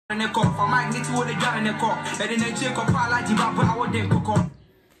Yeah,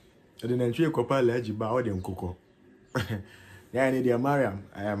 I need Mariam.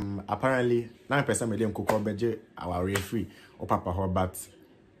 Apparently 9% of them cook budget our free or papa her, but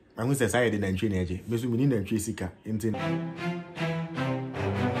I'm going to say I didn't train energy. Maybe we need entry seeker.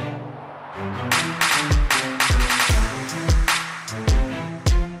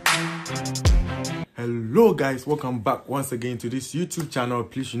 Hello guys, welcome back once again to this YouTube channel.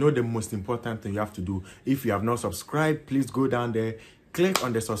 Please, you know the most important thing you have to do. If you have not subscribed, please go down there, click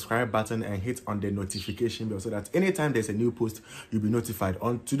on the subscribe button and hit on the notification bell so that anytime there's a new post, you'll be notified.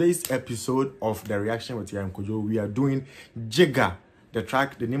 On today's episode of the reaction with Yam Kojo, we are doing Jigger.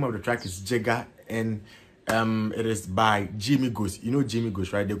 The name of the track is Jigger, and it is by G-Migos. You know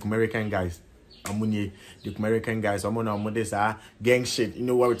G-Migos, right? The American guys. The American guys, gang shit. You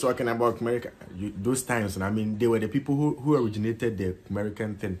know what we're talking about, America? Those times, and I mean, they were the people who originated the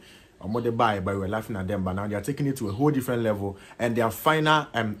American thing. But we were laughing at them, but now they are taking it to a whole different level. And their final,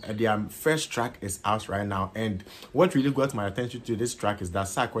 their first track is out right now. And what really got my attention to this track is that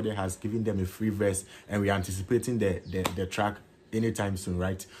Sarkodie has given them a free verse, and we are anticipating the track anytime soon,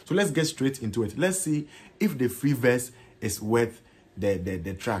 right? So let's get straight into it. Let's see if the free verse is worth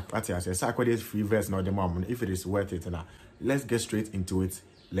the track. What I say, Sarkodie's free verse, not the moment. If it is worth it, now let's get straight into it.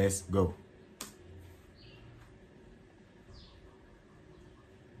 Let's go.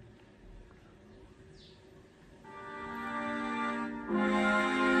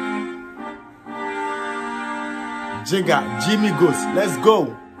 Jigger, G-Migos, let's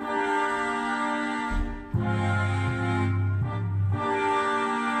go.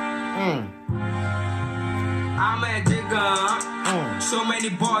 I'm a jigger. So many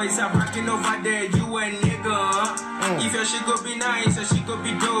boys are backing over there, you a nigga. If your shit go be nice, your shit go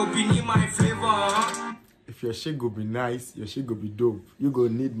be dope, you need my flavor. If your shit go be nice, your shit go be dope, you go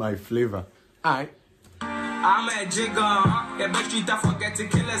need my flavor. Alright. I'm a jigger. The best street I forget to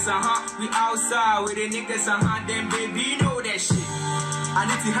kill us, We outside with the niggas, Then baby, you know that shit. I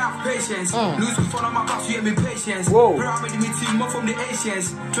need to have patience. Lose me for my box, you hear me patience. Pyramid me team more from the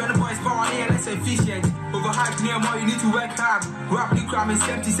Asians. Trying to boys power here, less efficient. Overhyped near more, you need to work hard. Rap the crime is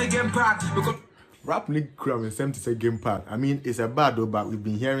empty, say game part. Rap Nick Crumb and 70 game part. I mean, it's a bad though, but we've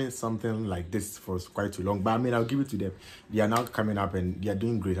been hearing something like this for quite too long. But I mean, I'll give it to them. They are now coming up and they are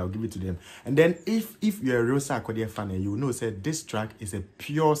doing great. I'll give it to them. And then if you're a real Sarkodie fan, you know, said this track is a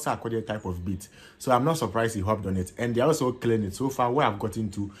pure Sarkodie type of beat. So I'm not surprised he hopped on it. And they're also killing it. So far, where I've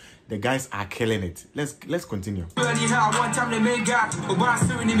gotten to, the guys are killing it. Let's continue. Sir,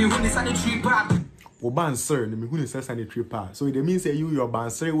 so it means that your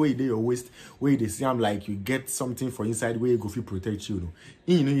banser way they your waist where they see I'm like you get something for inside where you go feel protect you.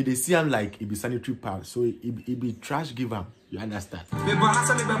 You know they see I'm like it be sanitary pad, so it be trash giver. You understand?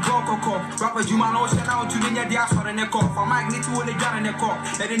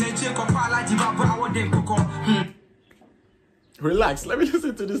 Relax, let me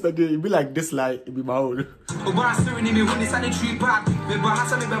listen to this again. It be like this, like it be my own.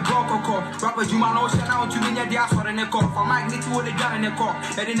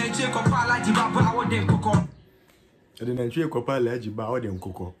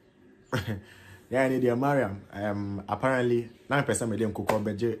 Yeah, I need Mariam. Apparently 9% of them cook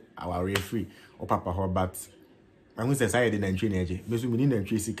budget our free or papa her, but I'm going to say I didn't train energy. Maybe we need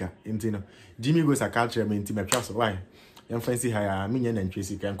entry seeker. G-Migos are culture me into my trust. Why? Fancy higher, minion and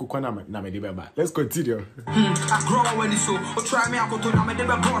Tracy can cook on Namedeba. Let's continue. I grow when so, or try me, I go to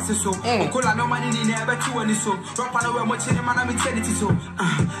Namedeba bosses so. Cola no money never to any so. Drop on away much in the man eternity so.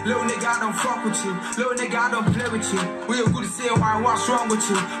 Little nigga don't fuck with you, little nigga don't play with you. We are good to say why what's wrong with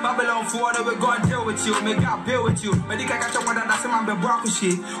you. Babylon for what we're going to deal with you, make up bill with you. But I catch up with that's man be broke with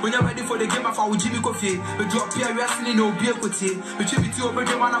shit. When you're ready for the game, I found Jimmy Coffee. We drop here, wrestling no beer with you. We treat you over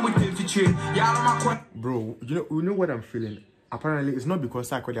the one I'm with them to trade. Bro, you know what I'm feeling? Apparently, it's not because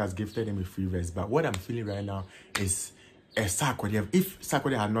Sarkodie has gifted him a free verse, but what I'm feeling right now is a Sarkodie. If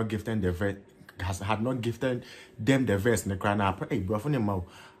Sarkodie had not gifted the verse, had not gifted them the verse in the crown, hey, bro, for them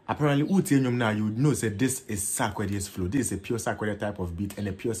apparently, now you would know that this is Sarkodie's flow. This is a pure Sarkodie type of beat and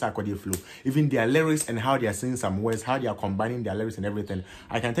a pure Sarkodie flow. Even their lyrics and how they are saying some words, how they are combining their lyrics and everything.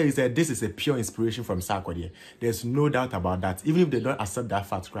 I can tell you that this is a pure inspiration from Sarkodie. There's no doubt about that. Even if they don't accept that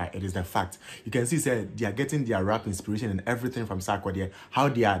fact, right? It is the fact. You can see that they are getting their rap inspiration and everything from Sarkodie. How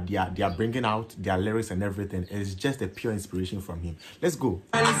they are bringing out their lyrics and everything. It is just a pure inspiration from him. Let's go.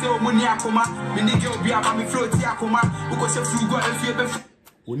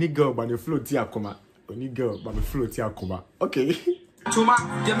 Only girl by the float, Only girl by the float, okay. Toma,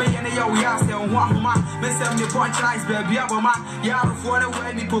 the man ya we are saying one woman, Miss me punchlines, baby, Aboma, Yar for the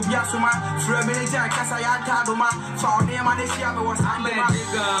way me put Yasuma, from a military Casaya Tadoma, found him and his yellow was I'm a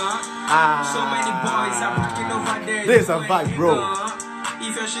Jigger. So many boys are packing over there. There's a vibe, bro.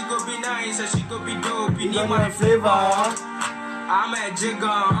 If she could be nice, she could be dope, you need my flavor. I'm a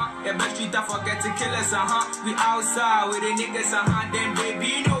Jigger, the best street I forget to kill us, we outside with the niggas, then baby,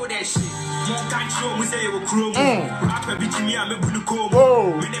 you know that shit. More can't show me say you were chrome. Rapper beat me, I'm a blue comb.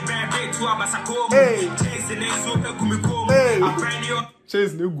 When the bad bait to a Basacom, chasing it so a Kumiko. I'm brand new.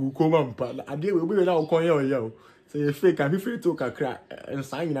 Chase no good come on, but I did we now call yo. Say you fake and if you took a crack and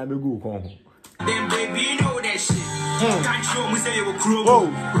sign a good come. Then baby, you know that shit. Can't show me say you were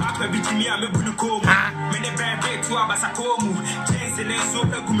chrome. Rapper beat me, I'm a blue comb. When the bad bait to a Basacom, chasing it so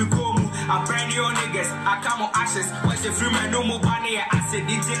a Kumiko. I'm brand new niggas, I come on ashes. What's the free man no more money? I said,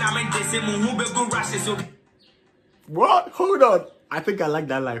 didn't I mean they say who be good rashes? What? Hold on. I think I like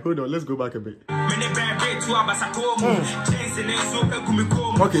that line. Hold on, let's go back a bit. Okay.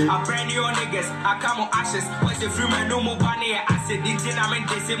 I'm brand new niggas, I come on ashes. What's the free man no more money? I said, didn't I mean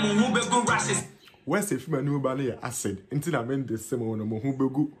they say who be good rashes? Where's the free man no more money? I said, until I mean they say who be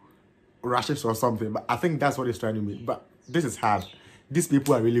good rashes or something. But I think that's what he's trying to mean. But this is hard. These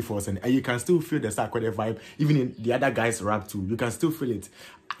people are really forcing, and you can still feel the Sarkodie vibe, even in the other guys' rap too. You can still feel it.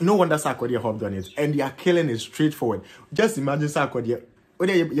 No wonder Sarkodie hopped on it, and they are killing it straightforward. Just imagine Sarkodie.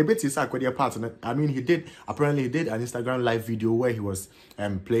 You bet his Sarkodie part on it. I mean, apparently he did an Instagram live video where he was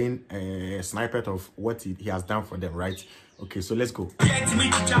playing a snippet of what he has done for them, right? Okay, so let's go. I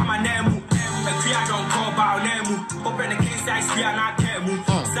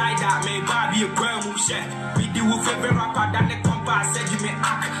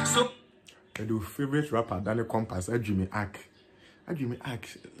do favorite rapper than the compass.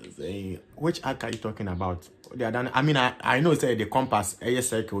 Which arc are you talking about? I mean, I know it's the compass, a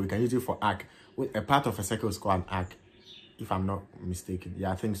circle. You can use it for arc. A part of a circle is called an arc, if I'm not mistaken.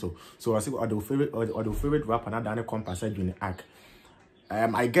 Yeah, I think so. So I see the favorite rapper than the compass. Arc.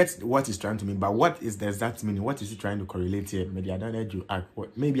 I get what he's trying to mean, but what is the exact meaning? What is he trying to correlate here? Maybe I don't know you act.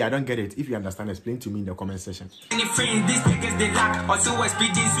 Maybe I don't get it. If you understand, explain to me in the comment section. Any friends, these niggas they lack. Also,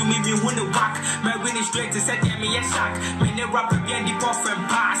 speeding to me when the whack. My winning straight to set me a shock. When they rap again, the puff and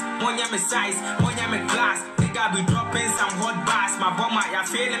pass. One yam size, one yam glass. They got be dropping some hot bars. My bomber, ya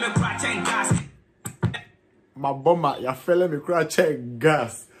feeling me crack and gas. My bomber, ya feeling me crack and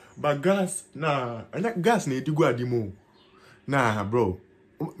gas. But gas, nah. And that gas need to go at the moon. Nah, bro.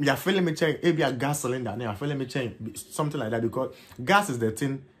 You're feeling me change. Maybe a gas cylinder. You're feeling me change. Something like that. Because gas is the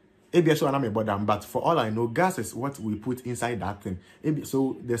thing. Maybe I show I'm about them. But for all I know, gas is what we put inside that thing. Maybe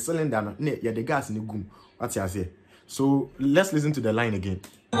so the cylinder. Yeah, the gas in the goom. What's your say? So let's listen to the line again.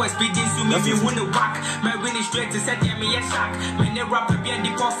 Let's listen. My winning straight to set me a shock. When they rap again,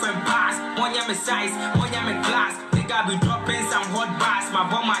 the puff and pass. One yam size, one yam glass. They got be dropping some hot bars. My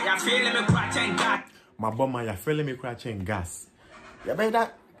bomber, you're feeling me crack and gas. My bomber, you're feeling me crashing gas. Yeah, but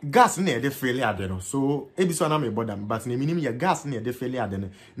that gas near the failure, I don't know. So, maybe so I'm about them, but meaning your gas near the failure, I don't know.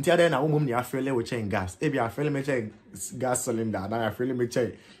 Until then, I won't be a failure with chain gas. Maybe I feel me chain gas cylinder, and I feel me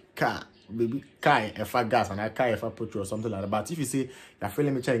chain car, baby, car, if I gas, and I car if I petrol or something like that. But if you say you're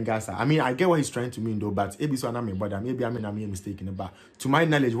feeling me chain gas, I mean, I get what he's trying to mean though, but maybe so I'm about them. Maybe I'm mistaken about. To my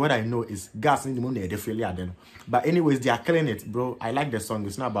knowledge, what I know is gas in the moon near the failure, I don't know. But anyways, they are killing it, bro. I like the song.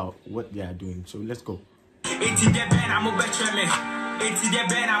 It's not about what they are doing. So let's go. It's the band I'm a better me. It's the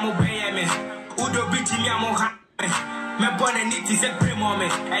band I'm a pay me. Udo beat me, I'm a ha. My bonnet need to set pre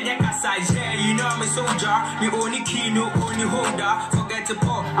moment. And you can say, yeah, you know I'm a soldier. Me only key, no only holder. Forget to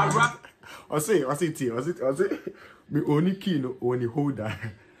pour a rap. I say, me only key, no only holder.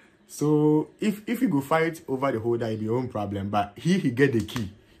 So if you go fight over the holder, it'll be your own problem. But he get the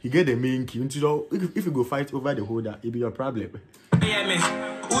key. He get the main key. If you go fight over the holder, it'll be your problem.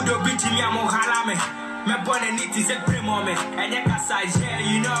 Udo beat me, I'm a halame. My bonnet need to set pre moment. And you can say, yeah,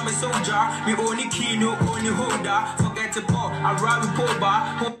 you know I'm a soldier. Me only key, no only holder. Forget to pour a rap with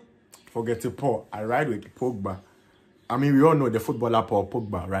Pogba. Forget to pour. I ride with Pogba. I mean, we all know the footballer Paul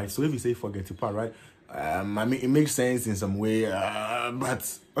Pogba, right? So if you say forget to pour, right? I mean, it makes sense in some way.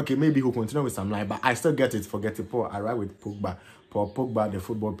 But okay, maybe he'll continue with some line. But I still get it. Forget to pour. I ride with Pogba. Paul Pogba, the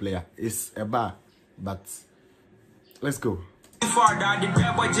football player, is a bar. But let's go. Father, the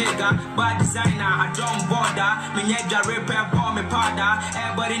pebble jigger, bad designer, I don't bother. Me head a repair for me powder.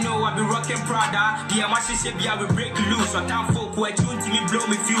 Everybody know I be rocking Prada. The machine shape, I will break loose. So time folk who tune to me blow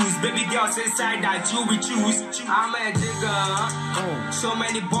me fuse. Baby girls inside that you will choose. I'm a jigger. So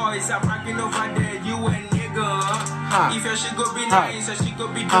many boys are bragging over there. You a nigga. If you should go be nice, or she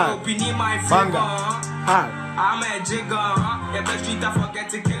could be dope. You need my finger. I'm a jigger, the best street I forget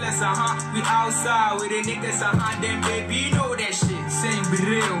to kill us, we outside with the niggas, then baby, you know that shit. Same be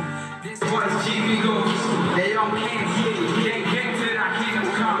real. This boy's G-Migos. They don't can't hear you. They can't get to that kingdom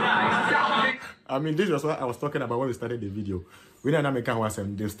come. I mean, this was what I was talking about when we started the video. We didn't make one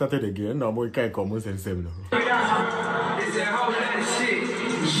sem. They started again. No more can't come and same no. It's a whole lot of shit.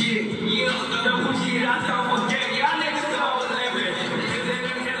 Yeah. Don't forget I don't forget. Y'all niggas don't live it.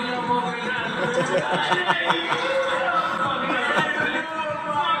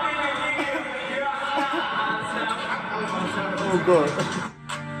 Oh God.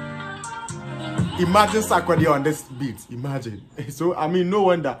 Imagine Sarkodie on this beat. Imagine. So I mean, no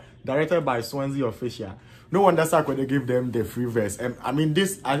wonder. Directed by Swansea Official. No wonder Sarkodie gave them the free verse. I mean,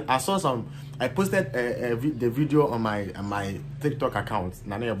 this I saw some. I posted the video on my TikTok account,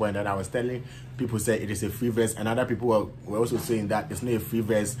 Nana Boy, and I was telling people say it is a free verse, and other people were also saying that it's not a free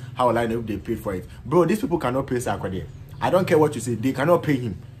verse. How will I know if they paid for it, bro? These people cannot pay Sarkodie. I don't care what you say. They cannot pay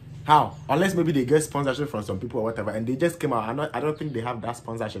him. How? Unless maybe they get sponsorship from some people or whatever, and they just came out. I don't think they have that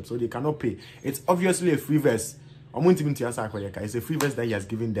sponsorship, so they cannot pay. It's obviously a free verse. It's a free verse that he has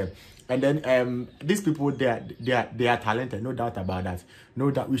given them. And then these people, they are talented, no doubt about that. No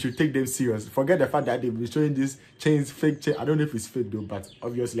doubt we should take them serious. Forget the fact that they've been showing these chains, fake chain. I don't know if it's fake though, but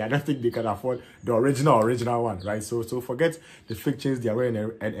obviously I don't think they can afford the original one, right? So forget the fake chains they are wearing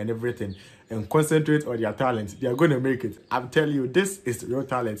and everything, and concentrate on their talent. They are going to make it. I'm telling you, this is real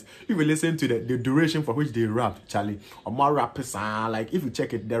talent. If you listen to the duration for which they rap, Charlie, or more rappers, like if you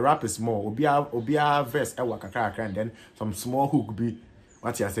check it, the rap is small. Obia verse, and then some small hook be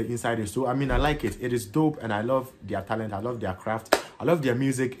what you say inside it. So I mean, I like it. It is dope, and I love their talent. I love their craft. I love their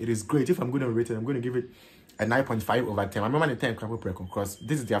music. It is great. If I'm going to rate it, I'm going to give it a 9.5 over 10. I remember the 10 because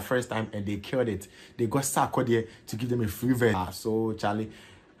this is their first time and they killed it. They got Sarkodie to give them a free verse. So Charlie,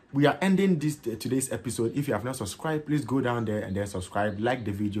 we are ending today's episode. If you have not subscribed, please go down there and then subscribe, like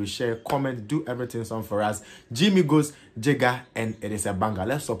the video, share, comment, do everything for us. G-Migos, Jigger, and it is a banger.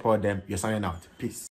 Let's support them. You're signing out. Peace.